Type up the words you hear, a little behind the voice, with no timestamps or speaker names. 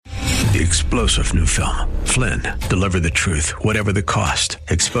The explosive new film, Flynn, deliver the truth, whatever the cost,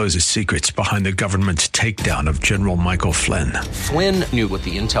 exposes secrets behind the government's takedown of General Michael Flynn. Flynn knew what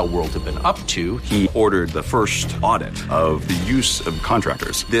the intel world had been up to. He ordered the first audit of the use of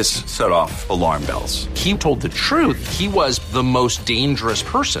contractors. This set off alarm bells. He told the truth. He was the most dangerous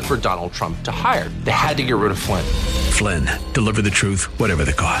person for Donald Trump to hire. They had to get rid of Flynn. Flynn, deliver the truth, whatever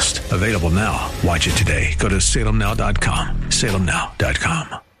the cost. Available now. Watch it today. Go to salemnow.com.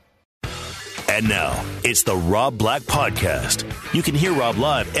 salemnow.com. And now, it's the Rob Black Podcast. You can hear Rob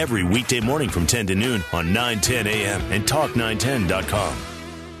live every weekday morning from 10 to noon on 910 a.m. and talk910.com.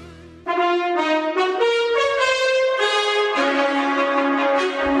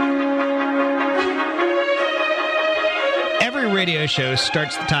 Every radio show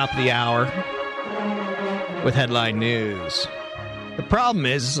starts at the top of the hour with headline news. The problem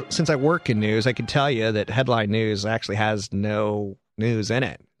is, since I work in news, I can tell you that headline news actually has no news in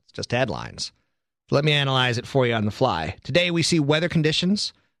it. It's just headlines. Let me analyze it for you on the fly. Today, we see weather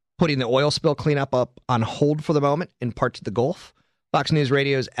conditions putting the oil spill cleanup up on hold for the moment in parts of the Gulf. Fox News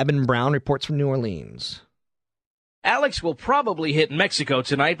Radio's Eben Brown reports from New Orleans. Alex will probably hit Mexico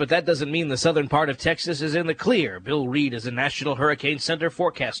tonight, but that doesn't mean the southern part of Texas is in the clear. Bill Reed is a National Hurricane Center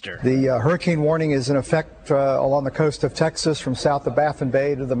forecaster. The hurricane warning is in effect along the coast of Texas from south of Baffin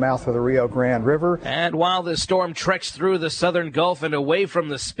Bay to the mouth of the Rio Grande River. And while the storm treks through the southern Gulf and away from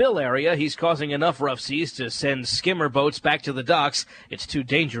the spill area, he's causing enough rough seas to send skimmer boats back to the docks. It's too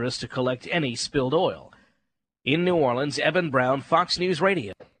dangerous to collect any spilled oil. In New Orleans, Eben Brown, Fox News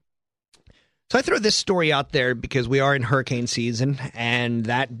Radio. So I throw this story out there because we are in hurricane season, and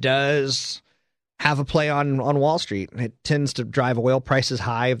that does have a play on Wall Street. It tends to drive oil prices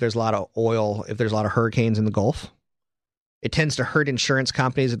high if there's a lot of oil, if there's a lot of hurricanes in the Gulf. It tends to hurt insurance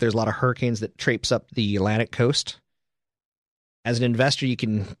companies if there's a lot of hurricanes that traipse up the Atlantic coast. As an investor, you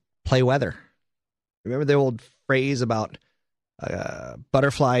can play weather. Remember the old phrase about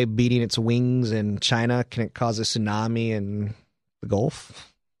butterfly beating its wings in China? Can it cause a tsunami in the Gulf?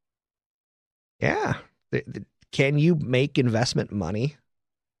 Yeah. Can you make investment money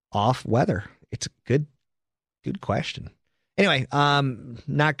off weather? It's a good question. Anyway,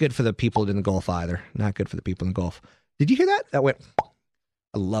 not good for the people in the Gulf either. Not good for the people in the Gulf. Did you hear that? That went,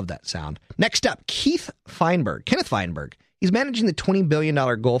 I love that sound. Next up, Kenneth Feinberg. He's managing the $20 billion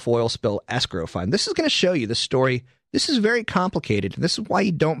Gulf oil spill escrow fund. This is going to show you the story. This is very complicated. This is why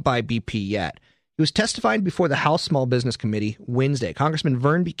you don't buy BP yet. He was testifying before the House Small Business Committee Wednesday. Congressman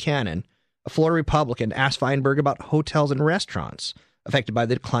Vern Buchanan, a Florida Republican, asked Feinberg about hotels and restaurants affected by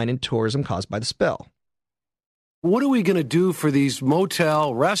the decline in tourism caused by the spill. What are we going to do for these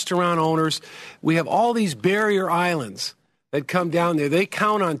motel, restaurant owners? We have all these barrier islands that come down there. They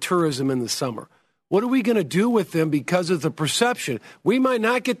count on tourism in the summer. What are we going to do with them because of the perception? We might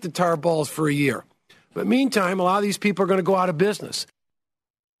not get the tar balls for a year. But meantime, a lot of these people are going to go out of business.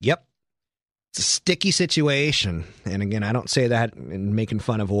 Yep. It's a sticky situation. And again, I don't say that in making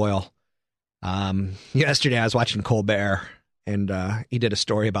fun of oil. Yesterday I was watching Colbert, and he did a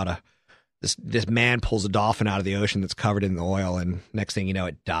story about this man pulls a dolphin out of the ocean that's covered in the oil, and next thing you know,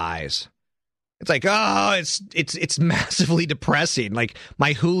 it dies. It's like, oh, it's massively depressing. Like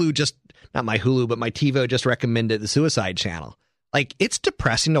my TiVo just recommended the Suicide Channel. Like, it's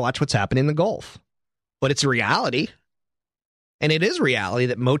depressing to watch what's happening in the Gulf, but it's a reality. And it is a reality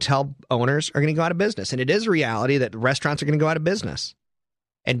that motel owners are going to go out of business, and it is a reality that restaurants are going to go out of business.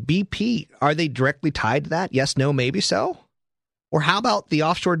 And BP, are they directly tied to that? Yes, no, maybe so. Or how about the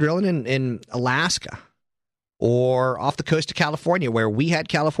offshore drilling in Alaska or off the coast of California, where we had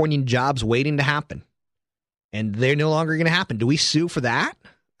Californian jobs waiting to happen, and they're no longer going to happen? Do we sue for that?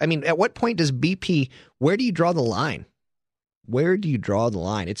 I mean, at what point does BP, where do you draw the line? Where do you draw the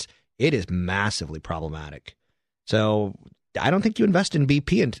line? It is massively problematic. So I don't think you invest in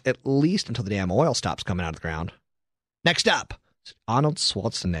BP at least until the damn oil stops coming out of the ground. Next up, Arnold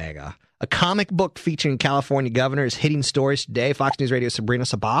Schwarzenegger. A comic book featuring California governor is hitting stories today. Fox News Radio's Sabrina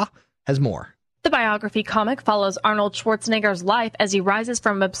Sabah has more. The biography comic follows Arnold Schwarzenegger's life as he rises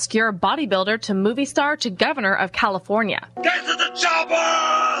from obscure bodybuilder to movie star to governor of California. Get to the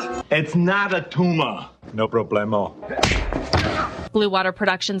chopper! It's not a tumor. No problemo. Blue Water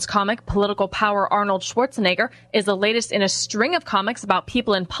Productions comic Political Power Arnold Schwarzenegger is the latest in a string of comics about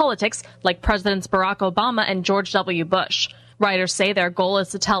people in politics like Presidents Barack Obama and George W. Bush. Writers say their goal is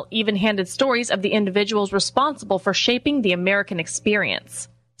to tell even-handed stories of the individuals responsible for shaping the American experience.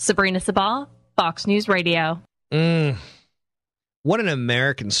 Sabrina Sabah, Fox News Radio. What an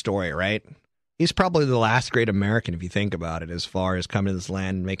American story, right? He's probably the last great American, if you think about it, as far as coming to this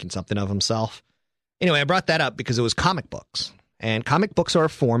land and making something of himself. Anyway, I brought that up because it was comic books. And comic books are a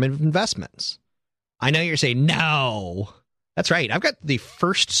form of investments. I know you're saying, no. That's right. I've got the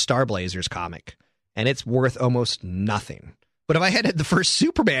first Star Blazers comic, and it's worth almost nothing. But if I had the first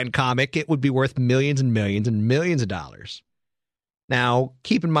Superman comic, it would be worth millions and millions and millions of dollars. Now,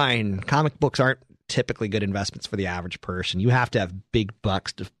 keep in mind, comic books aren't typically good investments for the average person. You have to have big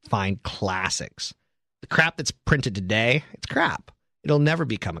bucks to find classics. The crap that's printed today, it's crap. It'll never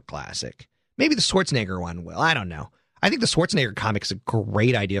become a classic. Maybe the Schwarzenegger one will. I don't know. I think the Schwarzenegger comic is a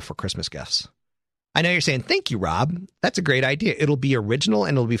great idea for Christmas gifts. I know you're saying, thank you, Rob. That's a great idea. It'll be original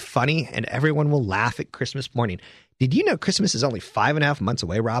and it'll be funny and everyone will laugh at Christmas morning. Did you know Christmas is only 5.5 months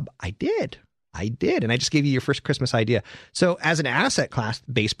away, Rob? I did. And I just gave you your first Christmas idea. So as an asset class,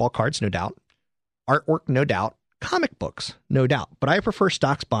 baseball cards, no doubt. Artwork, no doubt. Comic books, no doubt. But I prefer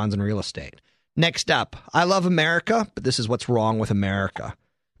stocks, bonds, and real estate. Next up, I love America, but this is what's wrong with America.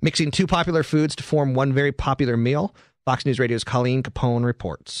 Mixing two popular foods to form one very popular meal. Fox News Radio's Colleen Capone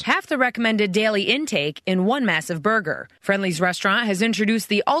reports. Half the recommended daily intake in one massive burger. Friendly's restaurant has introduced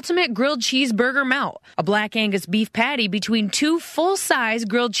the ultimate grilled cheeseburger melt, a Black Angus beef patty between two full-size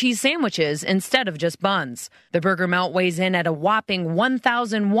grilled cheese sandwiches instead of just buns. The burger melt weighs in at a whopping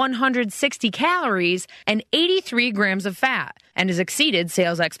 1,160 calories and 83 grams of fat and has exceeded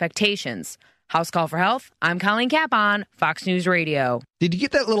sales expectations. House Call for Health, I'm Colleen Capon, Fox News Radio. Did you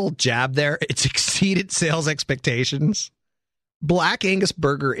get that little jab there? It's exceeded sales expectations. Black Angus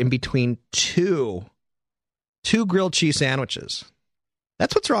burger in between two grilled cheese sandwiches.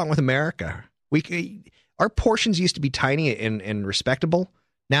 That's what's wrong with America. Our portions used to be tiny and respectable.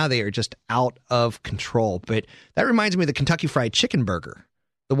 Now they are just out of control. But that reminds me of the Kentucky Fried Chicken burger,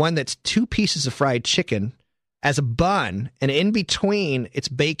 the one that's 2 pieces of fried chicken as a bun, and in between, it's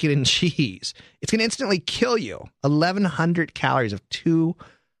bacon and cheese. It's going to instantly kill you. 1,100 calories of 2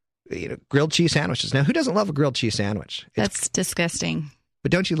 grilled cheese sandwiches. Now, who doesn't love a grilled cheese sandwich? That's disgusting.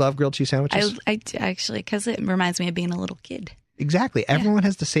 But don't you love grilled cheese sandwiches? I do, actually, because it reminds me of being a little kid. Exactly. Everyone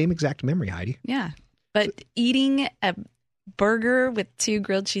has the same exact memory, Heidi. Yeah. But eating a burger with 2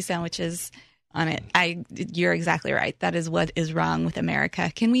 grilled cheese sandwiches on it, you're exactly right. That is what is wrong with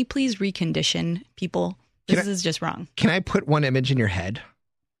America. Can we please recondition people? This is just wrong. Can I put one image in your head?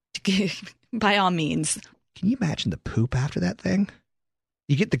 By all means. Can you imagine the poop after that thing?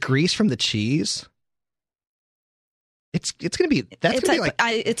 You get the grease from the cheese. It's going to be,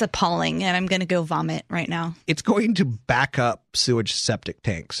 it's appalling, and I'm going to go vomit right now. It's going to back up sewage septic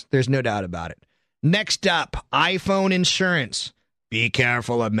tanks. There's no doubt about it. Next up, iPhone insurance. Be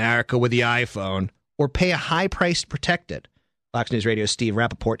careful, America, with the iPhone, or pay a high price to protect it. Fox News Radio's Steve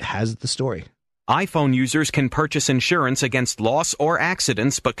Rappaport has the story. iPhone users can purchase insurance against loss or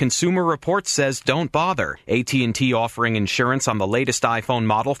accidents, but Consumer Reports says don't bother. AT&T offering insurance on the latest iPhone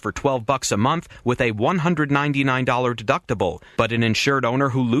model for $12 a month with a $199 deductible. But an insured owner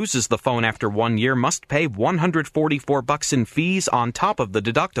who loses the phone after 1 year must pay $144 in fees on top of the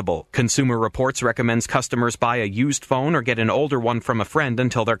deductible. Consumer Reports recommends customers buy a used phone or get an older one from a friend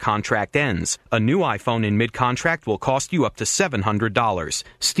until their contract ends. A new iPhone in mid-contract will cost you up to $700.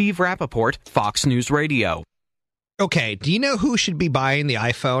 Steve Rappaport, Fox News Radio. Okay, do you know who should be buying the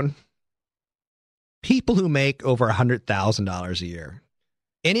iPhone? People who make over $100,000 a year.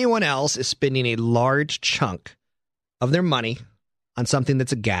 Anyone else is spending a large chunk of their money on something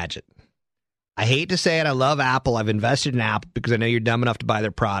that's a gadget. I hate to say it, I love Apple. I've invested in Apple because I know you're dumb enough to buy their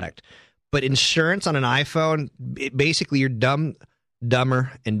product. But insurance on an iPhone, basically you're dumb,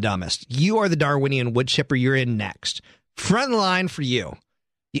 dumber, and dumbest. You are the Darwinian wood chipper. You're in next. Front line for you.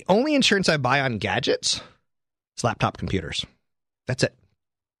 The only insurance I buy on gadgets is laptop computers. That's it.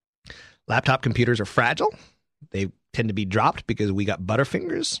 Laptop computers are fragile. They tend to be dropped because we got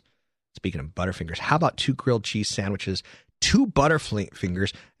Butterfingers. Speaking of Butterfingers, how about 2 grilled cheese sandwiches, 2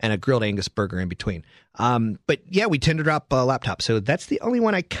 Butterfingers, and a grilled Angus burger in between? But yeah, we tend to drop laptops. So that's the only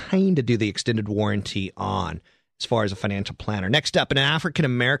one I kind of do the extended warranty on as far as a financial planner. Next up, an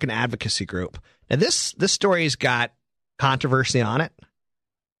African-American advocacy group. Now, this story's got controversy on it.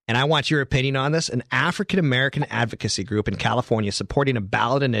 And I want your opinion on this. An African-American advocacy group in California supporting a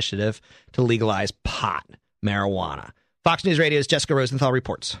ballot initiative to legalize pot, marijuana. Fox News Radio's Jessica Rosenthal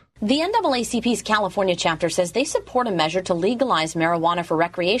reports. The NAACP's California chapter says they support a measure to legalize marijuana for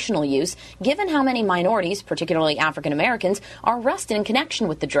recreational use, given how many minorities, particularly African Americans, are arrested in connection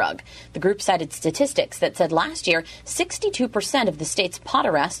with the drug. The group cited statistics that said last year 62% of the state's pot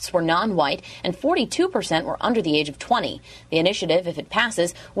arrests were non-white and 42% were under the age of 20. The initiative, if it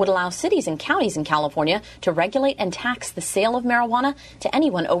passes, would allow cities and counties in California to regulate and tax the sale of marijuana to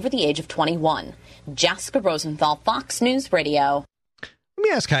anyone over the age of 21. Jessica Rosenthal, Fox News Radio. Let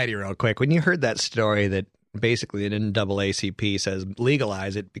me ask Heidi real quick. When you heard that story that basically an NAACP says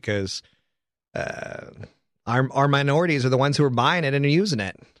legalize it because our minorities are the ones who are buying it and are using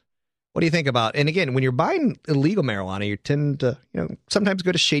it. What do you think about? And again, when you're buying illegal marijuana, you tend to, sometimes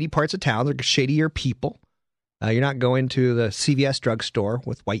go to shady parts of town. They're shadier people. You're not going to the CVS drugstore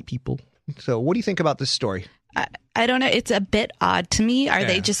with white people. So what do you think about this story? I don't know. It's a bit odd to me. Are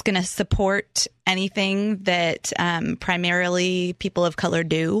they just going to support anything that primarily people of color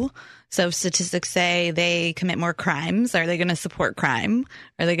do? So if statistics say they commit more crimes, are they going to support crime?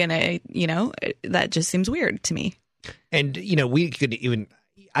 Are they going to, that just seems weird to me. And, we could even...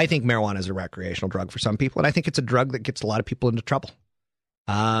 I think marijuana is a recreational drug for some people, and I think it's a drug that gets a lot of people into trouble.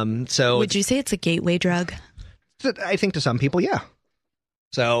 So would you say it's a gateway drug? I think to some people, yeah.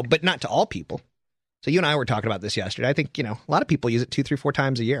 So, but not to all people. So you and I were talking about this yesterday. I think, a lot of people use it 2, 3, 4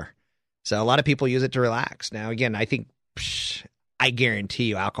 times a year. So a lot of people use it to relax. Now, again, I think, I guarantee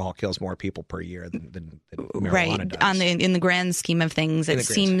you alcohol kills more people per year than marijuana does. In the grand scheme of things, it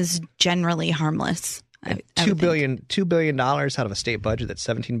seems generally harmless. $2 billion out of a state budget that's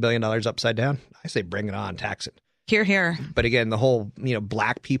 $17 billion upside down. I say bring it on, tax it. Hear, hear. But again, the whole,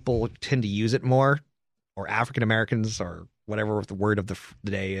 black people tend to use it more, or African Americans, or whatever the word of the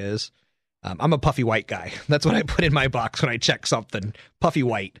day is. I'm a puffy white guy. That's what I put in my box when I check something. Puffy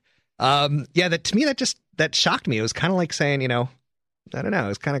white. To me, that shocked me. It was kind of like saying, I don't know. It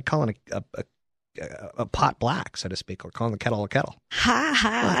was kind of calling a pot black, so to speak, or calling the kettle a kettle. Ha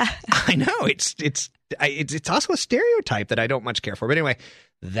ha. I know it's also a stereotype that I don't much care for. But anyway,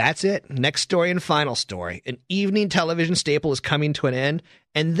 that's it. Next story and final story. An evening television staple is coming to an end,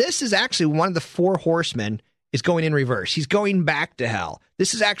 and this is actually one of the 4 horsemen is going in reverse. He's going back to hell.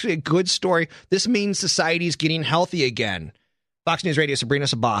 This is actually a good story. This means society is getting healthy again. Fox News Radio Sabrina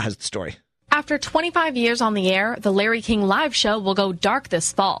Sabah has the story. After 25 years on the air, the Larry King Live Show will go dark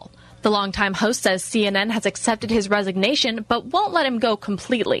this fall. The longtime host says CNN has accepted his resignation, but won't let him go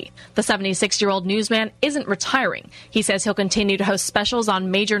completely. The 76-year-old newsman isn't retiring. He says he'll continue to host specials on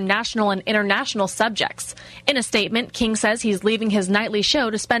major national and international subjects. In a statement, King says he's leaving his nightly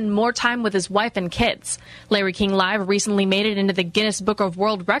show to spend more time with his wife and kids. Larry King Live recently made it into the Guinness Book of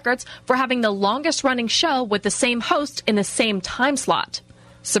World Records for having the longest-running show with the same host in the same time slot.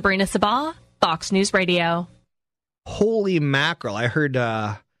 Sabrina Sabah, Fox News Radio. Holy mackerel. I heard,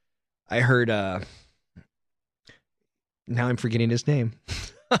 now I'm forgetting his name.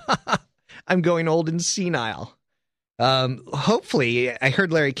 I'm going old and senile. Hopefully, I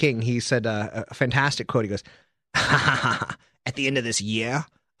heard Larry King. He said a fantastic quote. He goes, at the end of this year,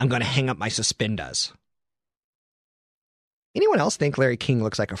 I'm going to hang up my suspenders. Anyone else think Larry King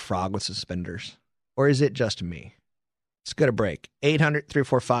looks like a frog with suspenders? Or is it just me? Let's go to break.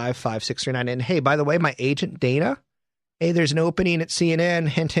 800-345-5639. And hey, by the way, my agent, Dana, hey, there's an opening at CNN.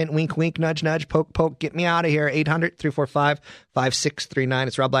 Hint, hint, wink, wink, nudge, nudge, poke, poke. Get me out of here. 800-345-5639.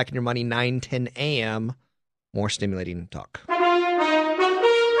 It's Rob Black and Your Money, 9:10 a.m. More stimulating talk.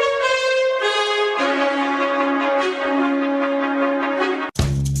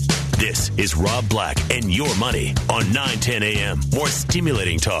 This is Rob Black and Your Money on 9:10 a.m. More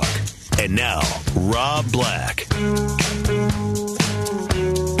stimulating talk. And now, Rob Black.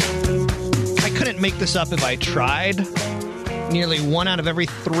 I couldn't make this up if I tried. Nearly 1 out of every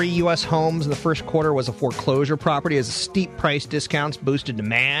 3 U.S. homes in the first quarter was a foreclosure property as steep price discounts boosted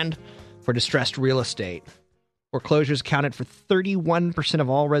demand for distressed real estate. Foreclosures accounted for 31% of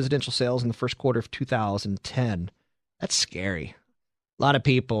all residential sales in the first quarter of 2010. That's scary. A lot of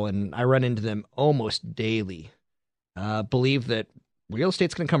people, and I run into them almost daily, believe that real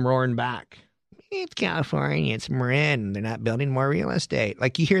estate's going to come roaring back. It's California. It's Marin. They're not building more real estate.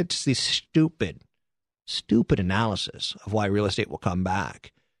 Like, you hear just these stupid analysis of why real estate will come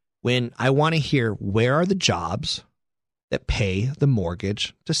back. When I want to hear, where are the jobs that pay the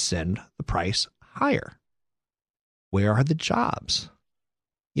mortgage to send the price higher? Where are the jobs?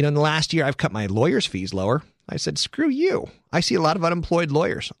 In the last year, I've cut my lawyers' fees lower. I said, screw you. I see a lot of unemployed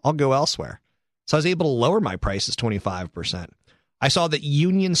lawyers. I'll go elsewhere. So I was able to lower my prices 25%. I saw that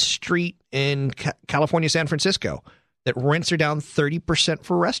Union Street in California, San Francisco, that rents are down 30%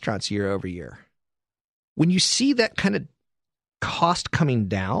 for restaurants year over year. When you see that kind of cost coming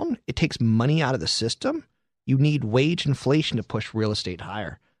down, it takes money out of the system. You need wage inflation to push real estate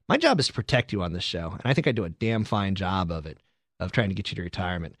higher. My job is to protect you on this show, and I think I do a damn fine job of it, of trying to get you to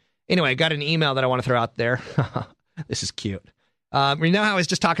retirement. Anyway, I got an email that I want to throw out there. This is cute. You know how I was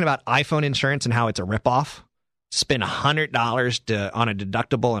just talking about iPhone insurance and how it's a ripoff? Spend $100 on a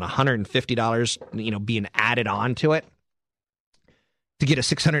deductible and $150, being added on to it to get a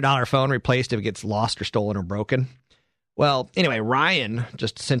 $600 phone replaced if it gets lost or stolen or broken. Well, anyway, Ryan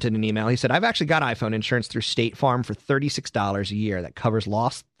just sent in an email. He said, I've actually got iPhone insurance through State Farm for $36 a year. That covers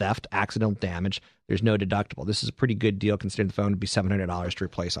loss, theft, accidental damage. There's no deductible. This is a pretty good deal considering the phone would be $700 to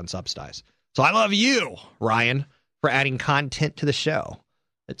replace unsubsidized. So I love you, Ryan, for adding content to the show.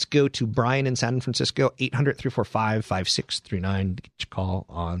 Let's go to Brian in San Francisco, 800-345-5639 to get your call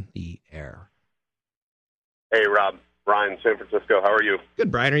on the air. Hey, Rob. Brian, San Francisco. How are you? Good,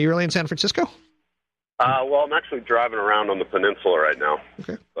 Brian. Are you really in San Francisco? Well, I'm actually driving around on the peninsula right now.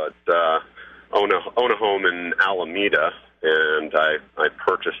 Okay. But own a home in Alameda, and I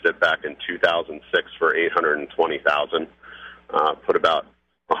purchased it back in 2006 for $820,000. Put about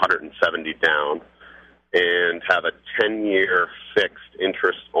 $170 down, and have a 10-year fixed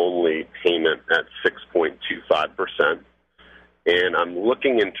interest-only payment at 6.25%. And I'm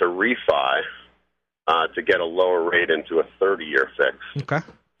looking into refi to get a lower rate into a 30-year fix. Okay.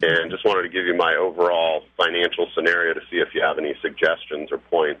 And just wanted to give you my overall financial scenario to see if you have any suggestions or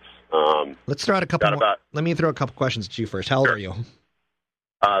points. Let's throw out a couple more. Let me throw a couple questions at you first. How old are you?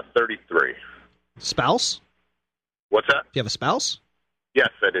 33. Spouse? What's that? Do you have a spouse?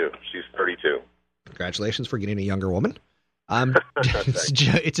 Yes, I do. She's 32. Congratulations for getting a younger woman.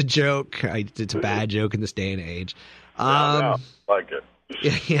 It's a joke. It's a bad joke in this day and age. No, like it.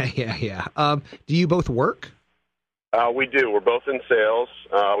 Yeah. Do you both work? We do. We're both in sales.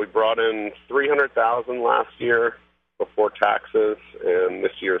 We brought in $300,000 last year before taxes, and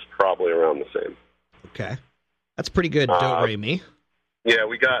this year is probably around the same. Okay, that's pretty good. Don't worry me. Yeah,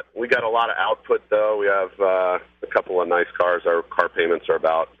 we got a lot of output though. We have a couple of nice cars. Our car payments are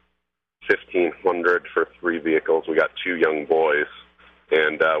about $1,500 for 3 vehicles. We got 2 young boys,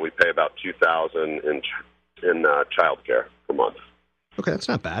 and we pay about $2,000 in childcare per month. Okay, that's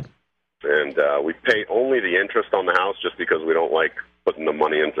not bad. And we pay only the interest on the house just because we don't like putting the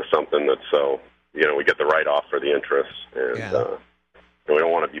money into something that's we get the write-off for the interest. And we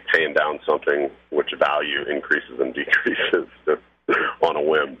don't want to be paying down something which value increases and decreases on a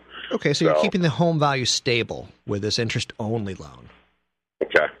whim. Okay, so you're keeping the home value stable with this interest-only loan.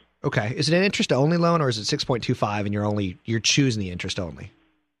 Okay. Is it an interest-only loan, or is it 6.25 and you're choosing the interest-only?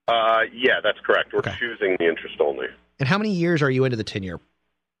 Yeah, that's correct. We're choosing the interest-only. And how many years are you into the 10-year?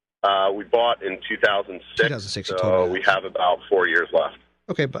 We bought in 2006, so we have about 4 years left.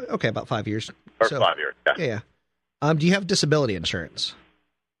 Okay, about 5 years. Or 5 years, yeah. Do you have disability insurance?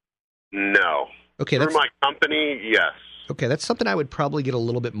 No. Okay, through my company, yes. Okay, that's something I would probably get a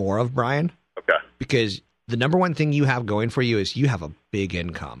little bit more of, Brian. Okay. Because the number one thing you have going for you is you have a big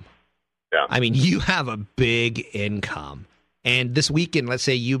income. Yeah. I mean, you have a big income. And this weekend, let's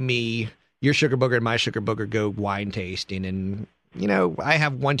say your sugar booger and my sugar booger go wine tasting, and I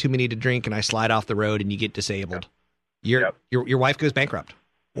have one too many to drink, and I slide off the road, and you get disabled. Your wife goes bankrupt,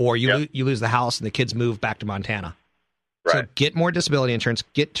 or you lose the house, and the kids move back to Montana. Right. So get more disability insurance.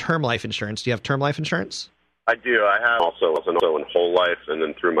 Get term life insurance. Do you have term life insurance? I do. I have also in whole life, and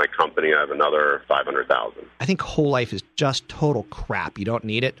then through my company, I have another $500,000. I think whole life is just total crap. You don't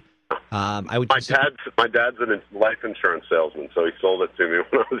need it. My dad's a life insurance salesman, so he sold it to me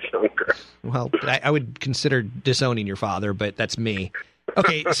when I was younger. Well, I would consider disowning your father, but that's me.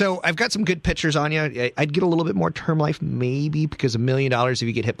 Okay, so I've got some good pictures on you. I'd get a little bit more term life, maybe, because $1 million if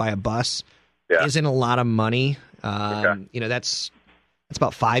you get hit by a bus isn't a lot of money. That's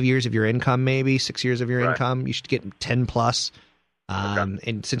about 5 years of your income, maybe 6 years of your income. You should get 10 plus.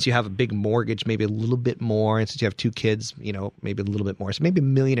 And since you have a big mortgage, maybe a little bit more. And since you have 2 kids, maybe a little bit more. So maybe $1.5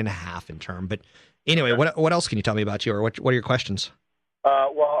 million in term. But anyway, what else can you tell me about you, or what are your questions?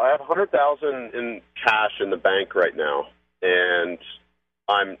 Well, I have $100,000 in cash in the bank right now, and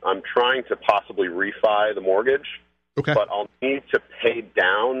I'm trying to possibly refi the mortgage. Okay. But I'll need to pay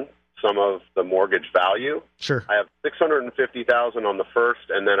down some of the mortgage value. Sure. I have $650,000 on the first,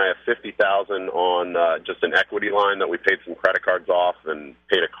 and then I have $50,000 on just an equity line that we paid some credit cards off and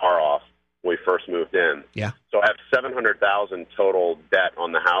paid a car off when we first moved in. Yeah. So I have $700,000 total debt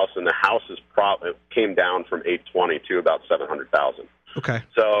on the house, and the house came down from $820,000 to about $700,000. Okay.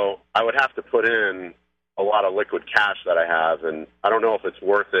 So I would have to put in a lot of liquid cash that I have, and I don't know if it's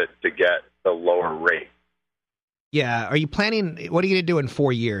worth it to get the lower rate. Yeah. Are you planning, what are you going to do in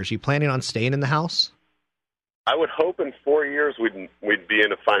 4 years? Are you planning on staying in the house? I would hope in 4 years we'd be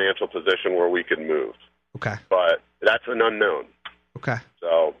in a financial position where we could move. Okay. But that's an unknown. Okay.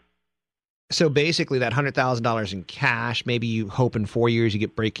 So basically that $100,000 in cash, maybe you hope in 4 years you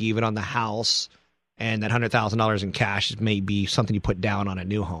get break even on the house, and that $100,000 in cash may be something you put down on a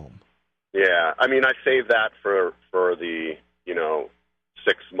new home. Yeah. I mean, I save that for the,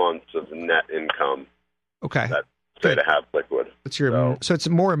 6 months of net income. Okay. say, to have liquid. So it's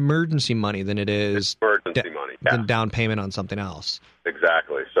more emergency money than it is emergency money, than down payment on something else.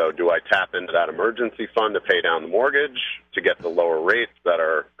 Exactly. So do I tap into that emergency fund to pay down the mortgage to get the lower rates that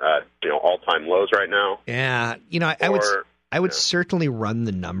are at all-time lows right now? Yeah, I would certainly run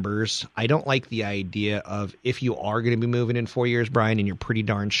the numbers. I don't like the idea of, if you are going to be moving in 4 years, Brian, and you're pretty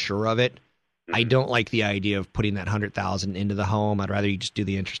darn sure of it, I don't like the idea of putting that $100,000 into the home. I'd rather you just do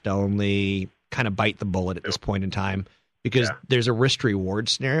the interest only, kind of bite the bullet at this point in time, because there's a risk reward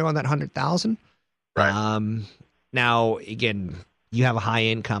scenario on that $100,000. Right. Now, again, you have a high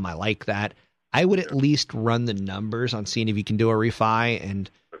income. I like that. I would at least run the numbers on seeing if you can do a refi. And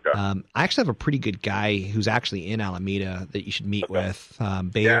I actually have a pretty good guy who's actually in Alameda that you should meet with.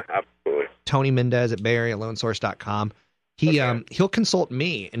 Yeah, absolutely. Tony Mendez at BayAreaLoanSource.com. He'll consult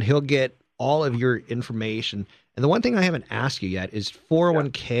me, and he'll get all of your information. And the one thing I haven't asked you yet is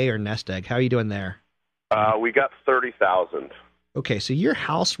 401k or nest egg. How are you doing there? We got 30,000. Okay, so you're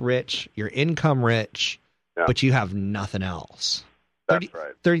house rich, you're income rich, but you have nothing else. That's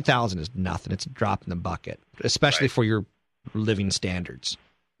right. 30,000 is nothing. It's a drop in the bucket, especially for your living standards.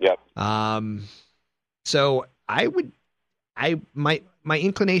 Yep. So my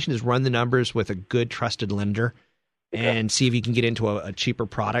inclination is run the numbers with a good trusted lender and see if you can get into a cheaper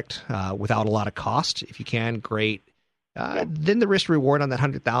product without a lot of cost. If you can, great. Then the risk reward on that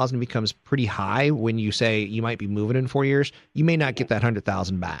 100,000 becomes pretty high when you say you might be moving in 4 years. You may not get that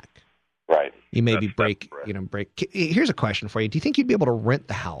 100,000 back. Right. You may break. Here's a question for you. Do you think you'd be able to rent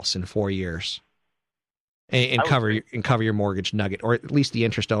the house in 4 years and cover your mortgage nugget, or at least the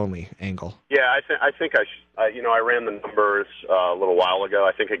interest only angle? Yeah, I think I should. I ran the numbers a little while ago.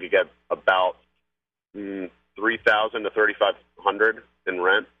 I think I could get about 3,000 to 3,500 in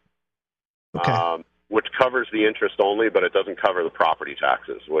rent. Okay. Which covers the interest only, but it doesn't cover the property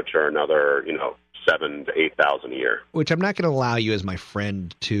taxes, which are another, $7,000 to $8,000 a year. Which I'm not going to allow you as my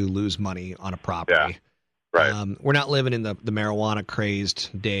friend to lose money on a property. Yeah. Right. We're not living in the marijuana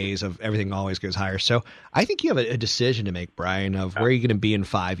crazed days of everything always goes higher. So I think you have a decision to make, Brian, of where you're going to be in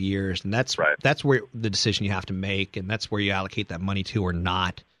 5 years, and that's where the decision you have to make, and that's where you allocate that money to or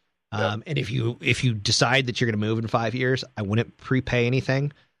not. And if you decide that you're going to move in 5 years, I wouldn't prepay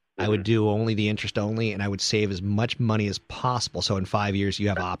anything. I would do only the interest only, and I would save as much money as possible. So in 5 years, you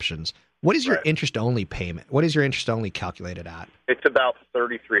have options. What is your interest only payment? What is your interest only calculated at? It's about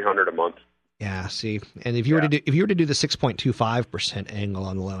 $3,300 a month. Yeah. See, and if you were to do the 6.25% angle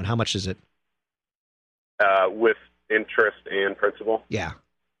on the loan, how much is it? With interest and principal? Yeah.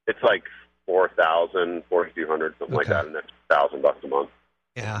 It's like $4,000, $4,200, something like that, and that's $1,000 a month.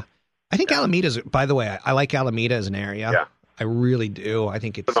 Yeah. I think Alameda's. By the way, I like Alameda as an area. Yeah. I really do. I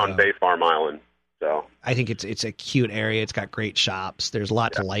think it's on Bay Farm Island. So I think it's a cute area. It's got great shops. There's a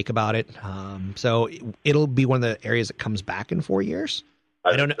lot to like about it. So it'll be one of the areas that comes back in 4 years.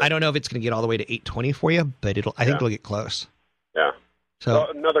 I don't know if it's going to get all the way to 820 for you, but I think it'll get close. Yeah. So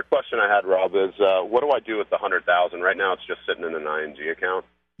another question I had, Rob, is what do I do with the 100,000? Right now, it's just sitting in an ING account.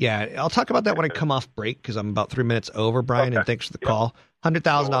 Yeah, I'll talk about that when I come off break because I'm about 3 minutes over, Brian, and thanks for the call.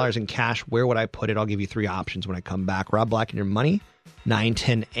 $100,000 in cash, where would I put it? I'll give you three options when I come back. Rob Black and Your Money,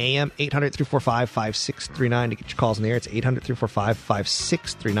 9:10 a.m., 800-345-5639 to get your calls on the air. It's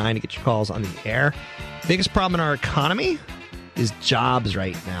 800-345-5639 to get your calls on the air. Biggest problem in our economy is jobs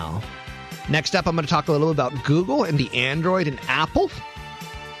right now. Next up, I'm going to talk a little about Google and the Android and Apple.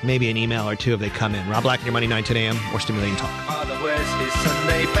 Maybe an email or two if they come in. Rob Black and Your Money, 9:10 a.m., more stimulating talk. Father wears his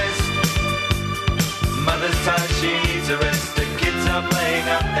Sunday best. Mother's tired, she needs a rest. The kids are playing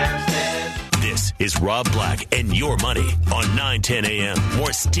up downstairs. This is Rob Black and Your Money on 9:10 a.m.,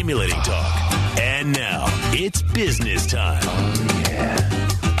 more stimulating talk. And now, it's business time. Oh, yeah.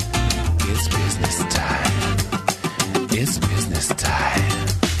 It's business time. It's business time.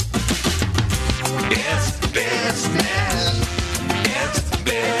 It's business. It's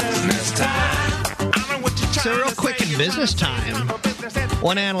business time. So real quick in business time,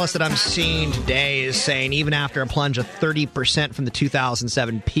 one analyst that I'm seeing today is saying even after a plunge of 30% from the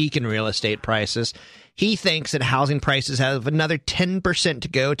 2007 peak in real estate prices, he thinks that housing prices have another 10% to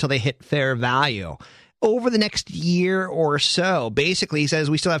go till they hit fair value over the next year or so. Basically, he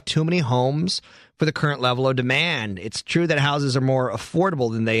says we still have too many homes for the current level of demand. It's true that houses are more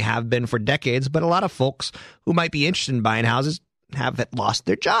affordable than they have been for decades, but a lot of folks who might be interested in buying houses have lost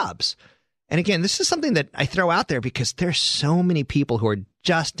their jobs. And again, this is something that I throw out there because there's so many people who are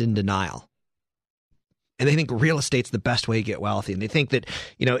just in denial. And they think real estate's the best way to get wealthy. And they think that,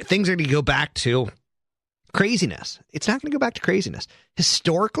 things are going to go back to craziness. It's not going to go back to craziness.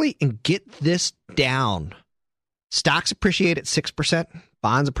 Historically, and get this down, stocks appreciate at 6%,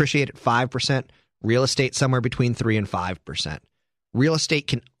 bonds appreciate at 5%, Real estate somewhere between 3 and 5%. Real estate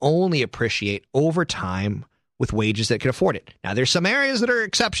can only appreciate over time with wages that can afford it. Now, there's some areas that are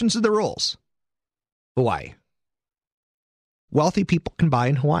exceptions to the rules. Hawaii. Wealthy people can buy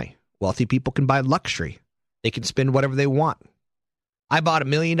in Hawaii. Wealthy people can buy luxury. They can spend whatever they want. I bought $1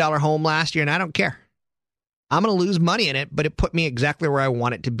 million home last year, and I don't care. I'm going to lose money in it, but it put me exactly where I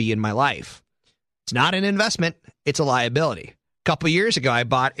want it to be in my life. It's not an investment. It's a liability. A couple of years ago, I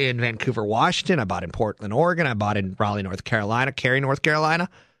bought in Vancouver, Washington. I bought in Portland, Oregon. I bought in Raleigh, North Carolina, Cary, North Carolina.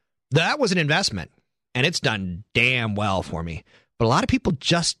 That was an investment, and it's done damn well for me. But a lot of people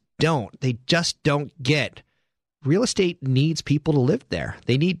just don't. They just don't get. Real estate needs people to live there.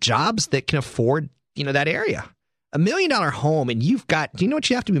 They need jobs that can afford, that area. $1 million home, and do you know what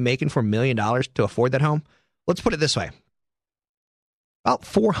you have to be making for $1 million to afford that home? Let's put it this way. About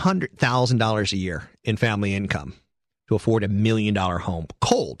 $400,000 a year in family income to afford $1 million home.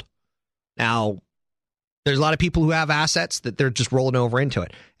 Cold. Now, there's a lot of people who have assets that they're just rolling over into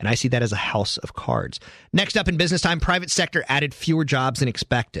it, and I see that as a house of cards. Next up in business time, private sector added fewer jobs than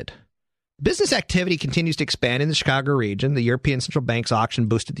expected. Business activity continues to expand in the Chicago region. The European Central Bank's auction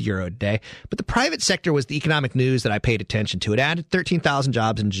boosted the euro today, but the private sector was the economic news that I paid attention to. It added 13,000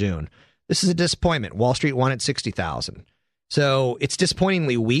 jobs in June. This is a disappointment. Wall Street wanted 60,000. So it's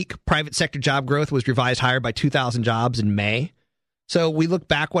disappointingly weak. Private sector job growth was revised higher by 2,000 jobs in May. So we look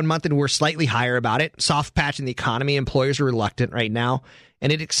back 1 month and we're slightly higher about it. Soft patch in the economy. Employers are reluctant right now.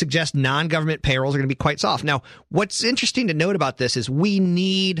 And it suggests non-government payrolls are going to be quite soft. Now, what's interesting to note about this is we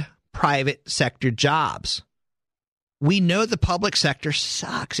need private sector jobs. We know the public sector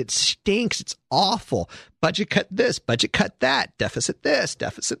sucks. It stinks. It's awful. Budget cut this, budget cut that, deficit this,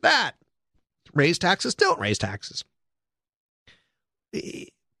 deficit that. Raise taxes, don't raise taxes.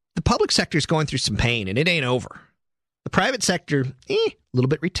 The public sector is going through some pain, and it ain't over. The private sector, a little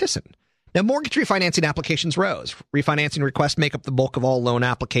bit reticent. Now, mortgage refinancing applications rose. Refinancing requests make up the bulk of all loan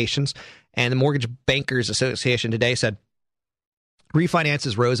applications, and the Mortgage Bankers Association today said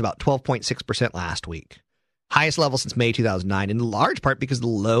refinances rose about 12.6% last week. Highest level since May 2009, in large part because of the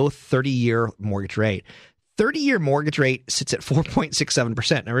low 30-year mortgage rate. 30-year mortgage rate sits at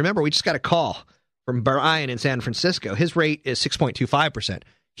 4.67%. Now, remember, we just got a call from Brian in San Francisco. His rate is 6.25%.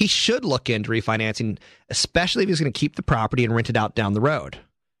 He should look into refinancing, especially if he's going to keep the property and rent it out down the road.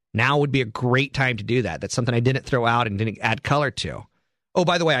 Now would be a great time to do that. That's something I didn't throw out and didn't add color to. Oh,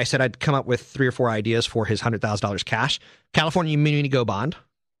 by the way, I said I'd come up with 3 or 4 ideas for his $100,000 cash. California Muni Go Bond,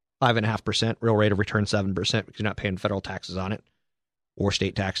 5.5%, real rate of return 7% because you're not paying federal taxes on it or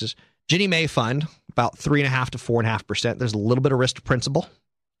state taxes. Ginnie Mae Fund, about 3.5 to 4.5%. There's a little bit of risk to principal.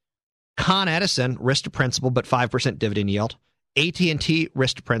 Con Edison, risk to principal, but 5% dividend yield. AT&T,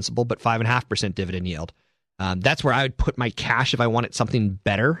 risk to principal, but 5.5% dividend yield. That's where I would put my cash if I wanted something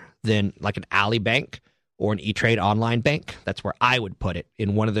better than like an Ally Bank or an E-Trade online bank. That's where I would put it,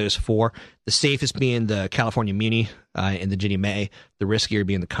 in one of those 4. The safest being the California Muni and the Ginnie Mae. The riskier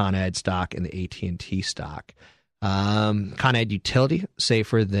being the Con Ed stock and the AT&T stock. Con Ed utility,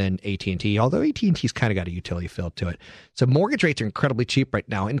 safer than AT&T, although AT&T's kind of got a utility feel to it. So mortgage rates are incredibly cheap right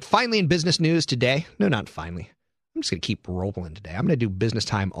now. And finally, in business news today, no, not finally. I'm just going to keep rolling today. I'm going to do business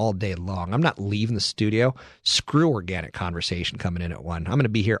time all day long. I'm not leaving the studio. Screw organic conversation coming in at 1. I'm going to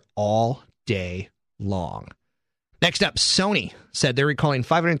be here all day long. Next up, Sony said they're recalling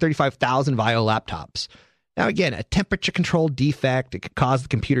 535,000 VAIO laptops. Now, again, a temperature control defect. It could cause the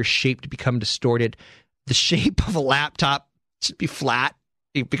computer's shape to become distorted. The shape of a laptop should be flat.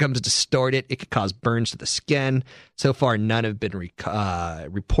 It becomes distorted. It could cause burns to the skin. So far, none have been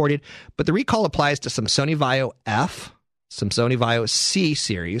reported. But the recall applies to some Sony VAIO F, some Sony VAIO C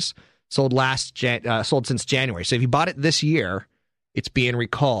series, sold since January. So if you bought it this year, it's being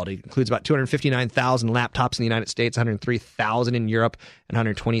recalled. It includes about 259,000 laptops in the United States, 103,000 in Europe, and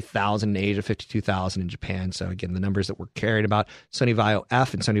 120,000 in Asia, 52,000 in Japan. So again, the numbers that we're carrying about Sony VAIO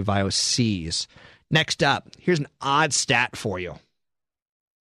F and Sony VAIO Cs. Next up, here's an odd stat for you.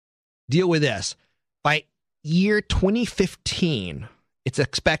 Deal with this. By year 2015, it's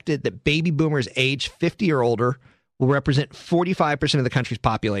expected that baby boomers age 50 or older will represent 45% of the country's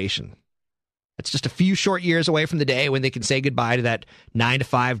population. It's just a few short years away from the day when they can say goodbye to that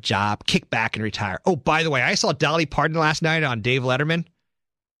 9-to-5 job, kick back and retire. Oh, by the way, I saw Dolly Parton last night on Dave Letterman.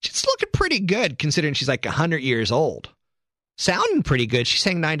 She's looking pretty good considering she's like 100 years old. Sounding pretty good. She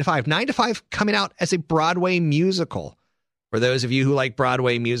sang 9-to-5. 9-to-5 coming out as a Broadway musical. For those of you who like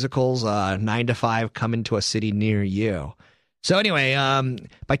Broadway musicals, 9-to-5 coming to a city near you. So anyway,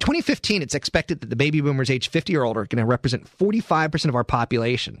 by 2015, it's expected that the baby boomers age 50 or older are going to represent 45% of our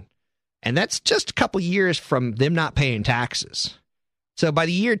population. And that's just a couple years from them not paying taxes. So by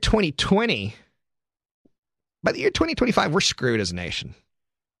the year 2020, by the year 2025, we're screwed as a nation.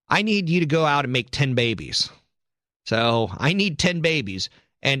 I need you to go out and make 10 babies. So I need 10 babies.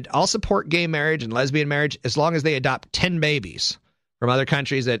 And I'll support gay marriage and lesbian marriage as long as they adopt 10 babies from other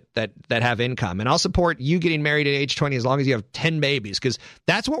countries that have income. And I'll support you getting married at age 20 as long as you have 10 babies, because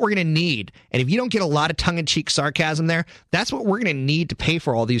that's what we're going to need. And if you don't get a lot of tongue-in-cheek sarcasm there, that's what we're going to need to pay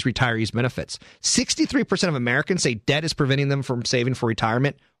for all these retirees' benefits. 63% of Americans say debt is preventing them from saving for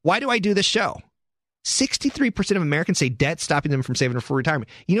retirement. Why do I do this show? 63% of Americans say debt's stopping them from saving for retirement.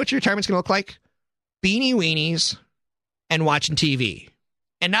 You know what your retirement's going to look like? Beanie weenies and watching TV.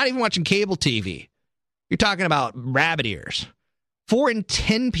 And not even watching cable TV. You're talking about rabbit ears. 4 in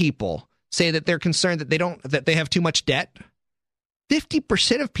 10 people say that they're concerned that they have too much debt.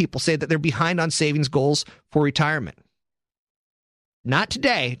 50% of people say that they're behind on savings goals for retirement. Not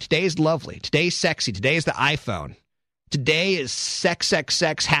today. Today is lovely. Today is sexy. Today is the iPhone. Today is sex,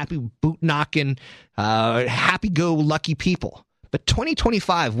 happy boot-knocking, happy-go-lucky people. But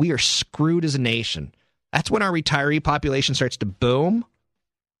 2025, we are screwed as a nation. That's when our retiree population starts to boom.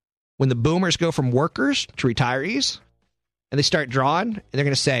 When the boomers go from workers to retirees, and they start drawing, and they're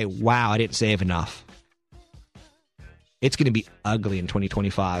going to say, wow, I didn't save enough. It's going to be ugly in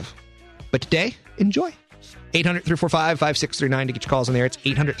 2025. But today, enjoy. 800-345-5639 to get your calls on there. It's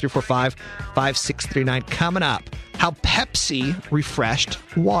 800-345-5639. Coming up, how Pepsi refreshed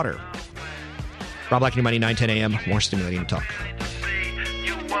water. Rob Black and Your Money, 9:10 a.m. More stimulating talk.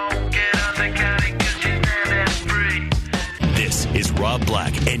 This is Rob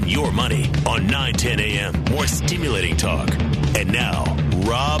Black and Your Money on 9:10 a.m. More stimulating talk. And now,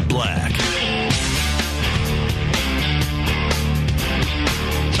 Rob Black.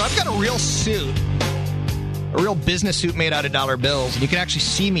 So I've got a real suit, a real business suit made out of dollar bills, and you can actually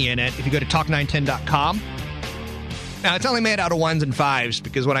see me in it if you go to talk910.com. Now, it's only made out of 1s and 5s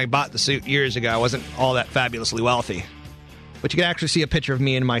because when I bought the suit years ago, I wasn't all that fabulously wealthy. But you can actually see a picture of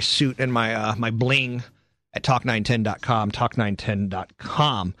me in my suit and my bling at talk910.com,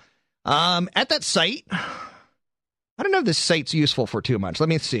 talk910.com. At that site, I don't know if this site's useful for too much. Let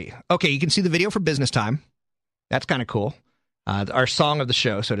me see. Okay, you can see the video for business time. That's kind of cool. Our song of the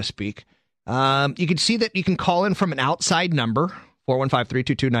show, so to speak. You can see that you can call in from an outside number,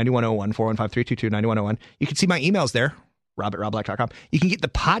 415-322-9101, 415-322-9101. You can see my emails there, rob@robblack.com. You can get the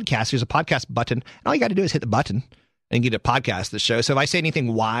podcast. There's a podcast button. And all you got to do is hit the button and get a podcast of the show. So if I say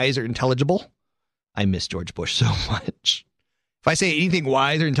anything wise or intelligible, I miss George Bush so much. If I say anything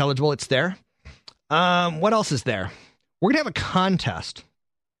wise or intelligible, it's there. What else is there? We're going to have a contest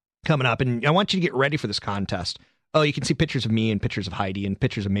coming up, and I want you to get ready for this contest. Oh, you can see pictures of me and pictures of Heidi and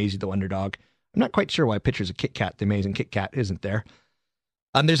pictures of Maisie the Wonder Dog. I'm not quite sure why pictures of Kit Kat, the amazing Kit Kat, isn't there.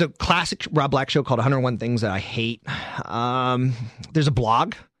 There's a classic Rob Black show called 101 Things That I Hate. There's a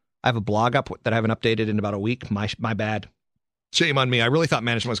blog. I have a blog up that I haven't updated in about a week. My bad. Shame on me. I really thought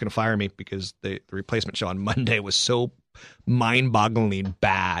management was going to fire me because the replacement show on Monday was so mind-bogglingly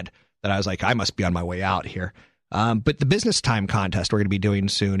bad that I was like, I must be on my way out here. But the business time contest we're going to be doing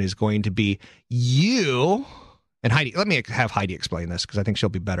soon is going to be you and Heidi. Let me have Heidi explain this because I think she'll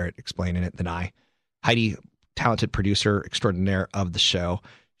be better at explaining it than I. Heidi, talented producer extraordinaire of the show.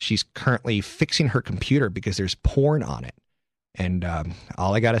 She's currently fixing her computer because there's porn on it. And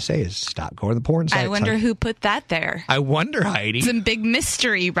all I got to say is stop going to the porn sites. I wonder who put that there. I wonder, Heidi. It's a big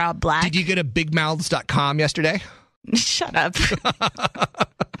mystery, Rob Black. Did you go to bigmouths.com yesterday? Shut up.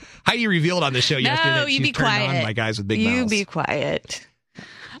 Heidi revealed on the show yesterday that she's turned on by guys with big mouths. You be quiet.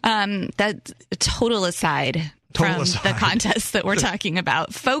 That's a total aside. The contest that we're talking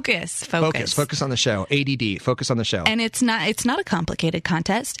about. Focus on the show. ADD, focus on the show. And it's not a complicated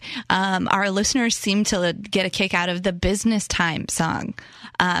contest. Our listeners seem to get a kick out of the Business Time song.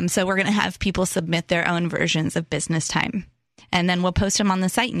 So we're going to have people submit their own versions of Business Time. And then we'll post them on the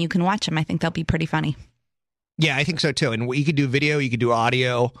site and you can watch them. I think they'll be pretty funny. Yeah, I think so too. And you could do video, you could do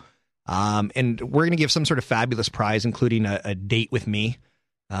audio. And we're going to give some sort of fabulous prize, including a date with me,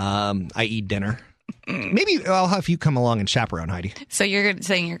 i.e. dinner. Maybe I'll have you come along and chaperone, Heidi. So you're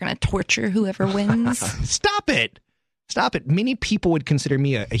saying you're going to torture whoever wins? Stop it. Many people would consider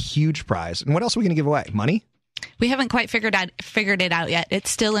me a huge prize. And what else are we going to give away? Money? We haven't quite figured it out yet.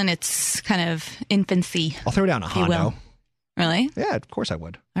 It's still in its kind of infancy. I'll throw down a Hondo. Really? Yeah, of course I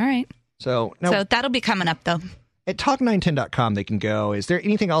would. All right. So that'll be coming up, though. At talk910.com, they can go. Is there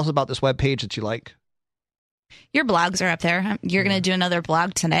anything else about this webpage that you like? Your blogs are up there. You're going to do another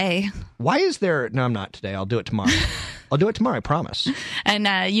blog today. Why is there... No, I'm not today. I'll do it tomorrow. I promise. And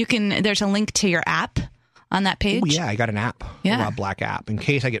there's a link to your app on that page. Oh, yeah, I got an app. Yeah. A Rob Black app. In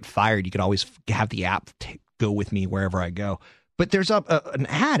case I get fired, you could always have the app go with me wherever I go. But there's an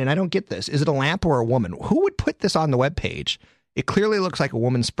ad, and I don't get this. Is it a lamp or a woman? Who would put this on the webpage? It clearly looks like a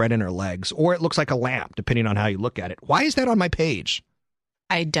woman spreading her legs, or it looks like a lamp, depending on how you look at it. Why is that on my page?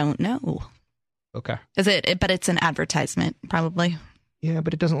 I don't know. Okay. Is it? But it's an advertisement, probably. Yeah,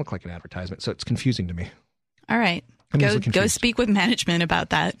 but it doesn't look like an advertisement, so it's confusing to me. All right. Go speak with management about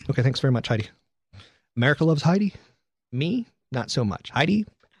that. Okay, thanks very much, Heidi. America loves Heidi. Me, not so much. Heidi,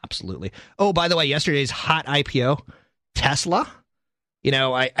 absolutely. Oh, by the way, yesterday's hot IPO, Tesla.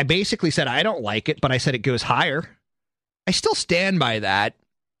 I basically said I don't like it, but I said it goes higher. I still stand by that,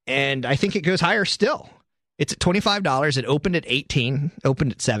 and I think it goes higher still. It's at $25. It opened at 18,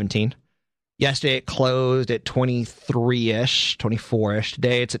 opened at 17. Yesterday it closed at 23-ish, 24-ish.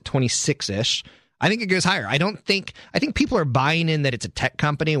 Today it's at 26-ish. I think it goes higher. I think people are buying in that it's a tech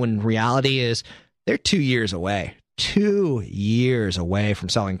company when reality is they're 2 years away. 2 years away from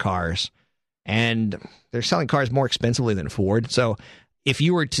selling cars. And they're selling cars more expensively than Ford. So if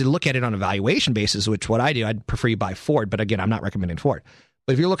you were to look at it on a valuation basis, which what I do, I'd prefer you buy Ford. But again, I'm not recommending Ford.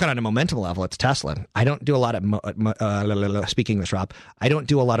 But if you're looking on a momentum level, it's Tesla. I don't do a lot of, speak English, Rob, I don't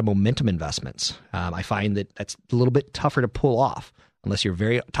do a lot of momentum investments. I find that that's a little bit tougher to pull off unless you're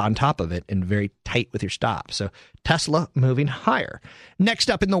very on top of it and very tight with your stop. So Tesla moving higher.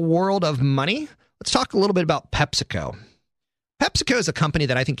 Next up in the world of money, let's talk a little bit about PepsiCo. PepsiCo is a company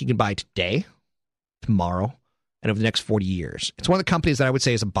that I think you can buy today, tomorrow, and over the next 40 years. It's one of the companies that I would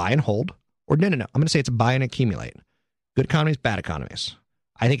say is a buy and hold. Or no. I'm going to say it's a buy and accumulate. Good economies, bad economies.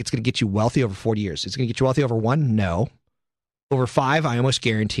 I think it's going to get you wealthy over 40 years. It's going to get you wealthy over 1? No. Over 5? I almost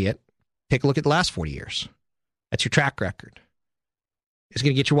guarantee it. Take a look at the last 40 years. That's your track record. It's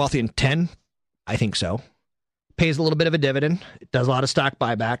going to get you wealthy in 10? I think so. Pays a little bit of a dividend. It does a lot of stock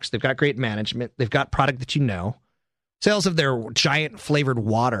buybacks. They've got great management. They've got product that you know. Sales of their giant flavored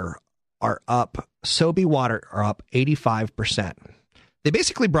water are up. Sobe water are up 85%. They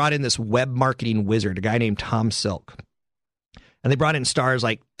basically brought in this web marketing wizard, a guy named Tom Silk. And they brought in stars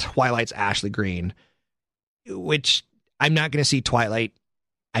like Twilight's Ashley Greene, which I'm not going to see Twilight.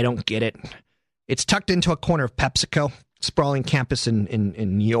 I don't get it. It's tucked into a corner of PepsiCo, sprawling campus in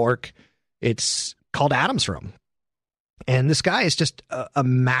New York. It's called Adams Room. And this guy is just a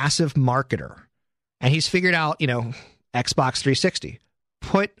massive marketer. And he's figured out, Xbox 360.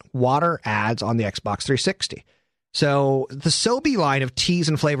 Put water ads on the Xbox 360. So the Sobe line of teas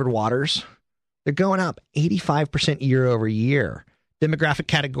and flavored waters, they're going up 85% year over year. Demographic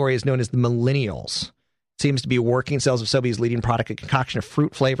category is known as the millennials. Seems to be working. Sales of Sobe's leading product, a concoction of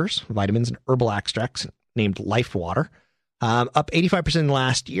fruit flavors, vitamins, and herbal extracts named Life Water, up 85% in the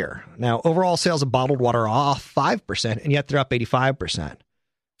last year. Now, overall sales of bottled water are off 5%, and yet they're up 85%.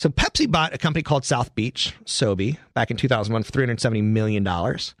 So Pepsi bought a company called South Beach, Sobe, back in 2001 for $370 million.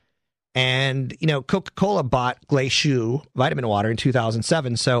 And, Coca-Cola bought Glacier vitamin water in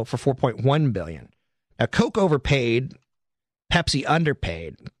 2007, so for $4.1 billion. Now, Coke overpaid, Pepsi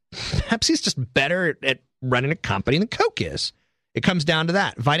underpaid. Pepsi's just better at running a company than Coke is. It comes down to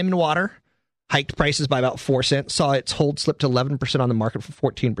that. Vitamin water hiked prices by about 4 cents, saw its hold slip to 11% on the market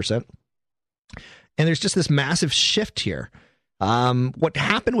for 14%. And there's just this massive shift here. What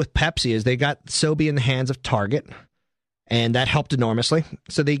happened with Pepsi is they got Sobe in the hands of Target, and that helped enormously.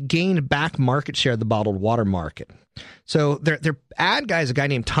 So they gained back market share of the bottled water market. So their ad guy is a guy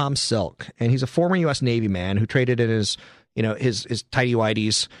named Tom Silk, and he's a former U.S. Navy man who traded in his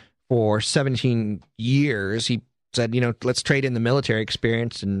tighty-whities for 17 years. He said, let's trade in the military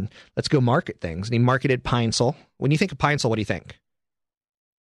experience and let's go market things. And he marketed Pine-Sol. When you think of Pine-Sol, what do you think?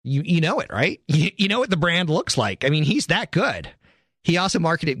 You know it, right? You know what the brand looks like. I mean, he's that good. He also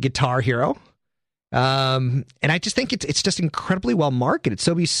marketed Guitar Hero. And I just think it's just incredibly well marketed.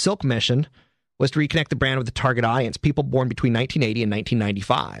 Sobe's Silk mission was to reconnect the brand with the target audience, people born between 1980 and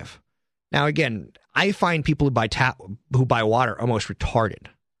 1995. Now, again, I find people who buy water almost retarded.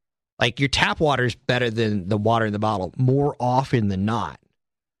 Like, your tap water is better than the water in the bottle more often than not.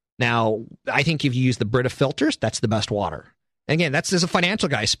 Now, I think if you use the Brita filters, that's the best water. And again, that's as a financial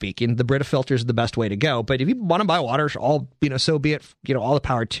guy speaking, the Brita filter is the best way to go. But if you want to buy water, so be it. All the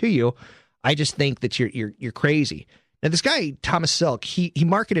power to you. I just think that you're crazy. Now, this guy Thomas Silk, he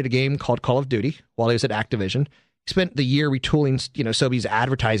marketed a game called Call of Duty while he was at Activision. He spent the year retooling, Sobe's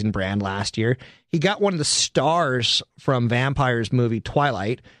advertising brand last year. He got one of the stars from Vampire's movie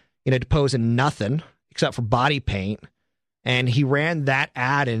Twilight, to pose in nothing except for body paint, and he ran that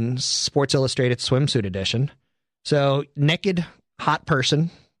ad in Sports Illustrated Swimsuit Edition. So, naked, hot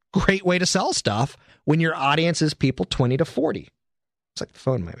person, great way to sell stuff when your audience is people 20 to 40. It's like the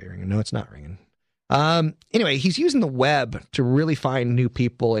phone might be ringing. No, it's not ringing. Anyway, he's using the web to really find new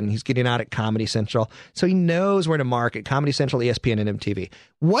people, and he's getting out at Comedy Central. So he knows where to market Comedy Central, ESPN, and MTV.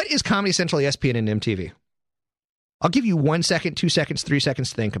 What is Comedy Central, ESPN, and MTV? I'll give you 1 second, 2 seconds, 3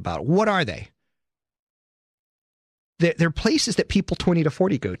 seconds to think about it. What are they? They're places that people 20 to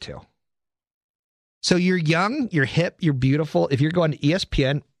 40 go to. So you're young, you're hip, you're beautiful if you're going to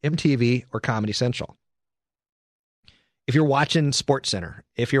ESPN, MTV, or Comedy Central. If you're watching SportsCenter,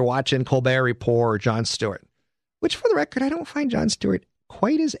 if you're watching Colbert Report or Jon Stewart, which for the record, I don't find Jon Stewart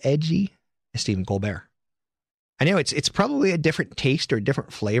quite as edgy as Stephen Colbert. I know it's probably a different taste or a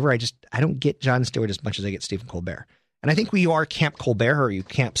different flavor. I don't get Jon Stewart as much as I get Stephen Colbert. And I think you are Camp Colbert or you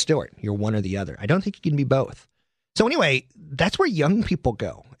Camp Stewart. You're one or the other. I don't think you can be both. So anyway, that's where young people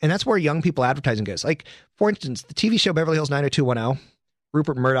go. And that's where young people advertising goes. Like, for instance, the TV show Beverly Hills 90210,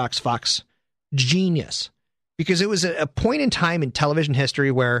 Rupert Murdoch's Fox, genius. Because it was a point in time in television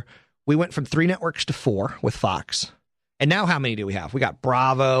history where we went from 3 networks to 4 with Fox. And now how many do we have? We got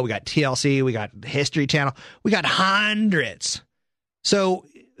Bravo, we got TLC, we got History Channel. We got hundreds. So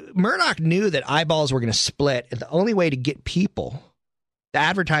Murdoch knew that eyeballs were going to split. And the only way to get people, the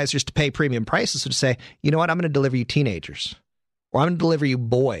advertisers, to pay premium prices was to say, you know what, I'm going to deliver you teenagers. Or I'm going to deliver you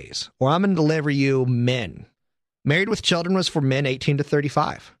boys. Or I'm going to deliver you men. Married with Children was for men 18 to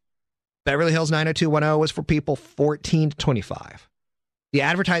 35. Beverly Hills 90210 was for people 14 to 25. The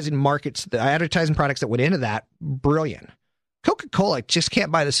advertising markets, the advertising products that went into that, brilliant. Coca-Cola just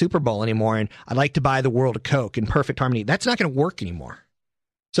can't buy the Super Bowl anymore, and I'd like to buy the world of Coke in perfect harmony. That's not going to work anymore.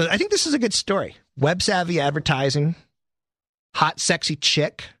 So I think this is a good story. Web-savvy advertising, hot, sexy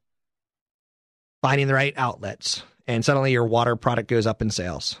chick, finding the right outlets, and suddenly your water product goes up in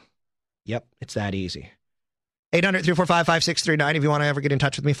sales. Yep, it's that easy. 800-345-5639. If you want to ever get in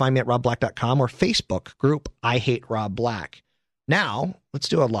touch with me, find me at robblack.com or Facebook group I Hate Rob Black. Now, let's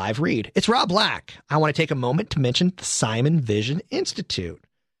do a live read. It's Rob Black. I want to take a moment to mention the Simon Vision Institute.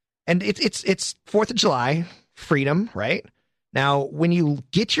 And it's 4th of July, freedom, right? Now, when you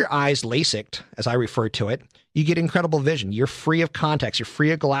get your eyes LASIKed, as I refer to it, you get incredible vision. You're free of contacts. You're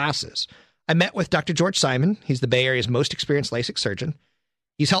free of glasses. I met with Dr. George Simon. He's the Bay Area's most experienced LASIK surgeon.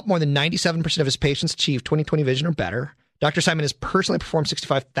 He's helped more than 97% of his patients achieve 20/20 vision or better. Dr. Simon has personally performed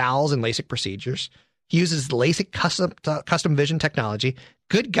 65,000 LASIK procedures. He uses LASIK custom vision technology.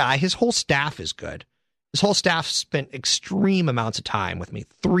 Good guy. His whole staff is good. His whole staff spent extreme amounts of time with me,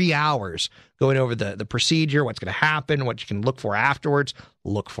 3 hours, going over the procedure, what's going to happen, what you can look for afterwards.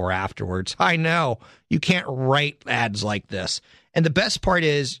 Look for afterwards. I know. You can't write ads like this. And the best part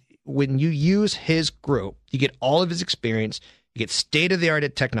is when you use his group, you get all of his experience. You get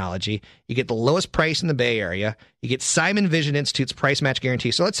state-of-the-art technology. You get the lowest price in the Bay Area. You get Simon Vision Institute's price match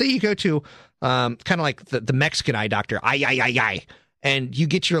guarantee. So let's say you go to kind of like the Mexican eye doctor, and you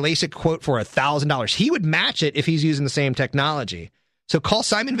get your LASIK quote for $1,000. He would match it if he's using the same technology. So call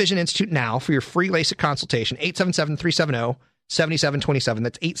Simon Vision Institute now for your free LASIK consultation, 877-370-7727.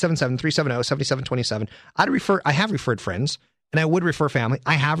 That's 877-370-7727. I have referred friends, and I would refer family.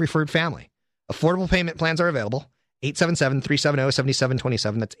 I have referred family. Affordable payment plans are available.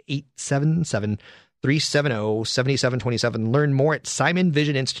 877-370-7727. That's 877-370-7727. Learn more at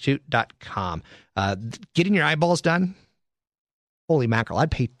simonvisioninstitute.com. Getting your eyeballs done? Holy mackerel,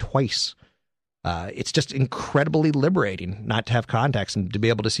 I'd pay twice. It's just incredibly liberating not to have contacts and to be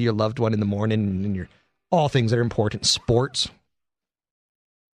able to see your loved one in the morning and your all things that are important. Sports.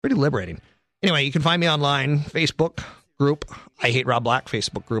 Pretty liberating. Anyway, you can find me online. Facebook group, I Hate Rob Black.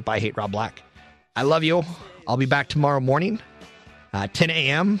 Facebook group, I Hate Rob Black. I love you. I'll be back tomorrow morning, 10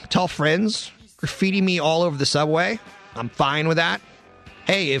 a.m. Tell friends. Graffiti me all over the subway. I'm fine with that.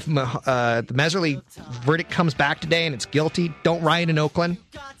 Hey, if the Meserly verdict comes back today and it's guilty, don't riot in Oakland.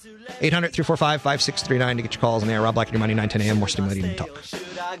 800-345-5639 to get your calls on the air. Rob Black and your money, 9, 10 a.m. More stimulating to talk.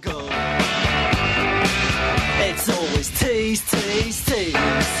 It's always tease.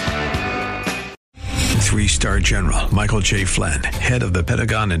 3-star General Michael J. Flynn, head of the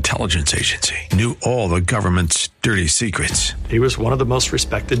Pentagon Intelligence Agency, knew all the government's dirty secrets. He was one of the most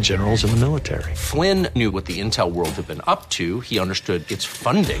respected generals in the military. Flynn knew what the intel world had been up to. He understood its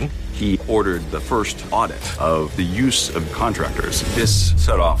funding. He ordered the first audit of the use of contractors. This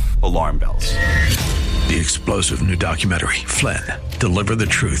set off alarm bells. The explosive new documentary, Flynn, Deliver the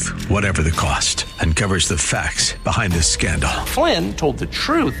Truth, Whatever the Cost, uncovers the facts behind this scandal. Flynn told the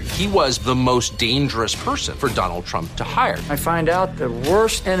truth. He was the most dangerous person for Donald Trump to hire. I find out the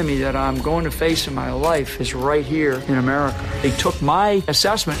worst enemy that I'm going to face in my life is right here in America. They took my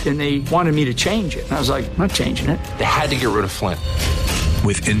assessment and they wanted me to change it. And I was like, I'm not changing it. They had to get rid of Flynn.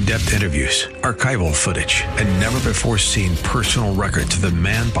 With in-depth interviews, archival footage, and never-before-seen personal records of the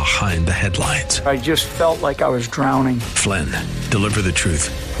man behind the headlines. I just felt like I was drowning. Flynn, deliver the truth,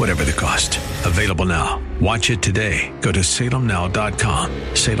 whatever the cost. Available now. Watch it today. Go to salemnow.com.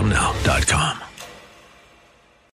 salemnow.com.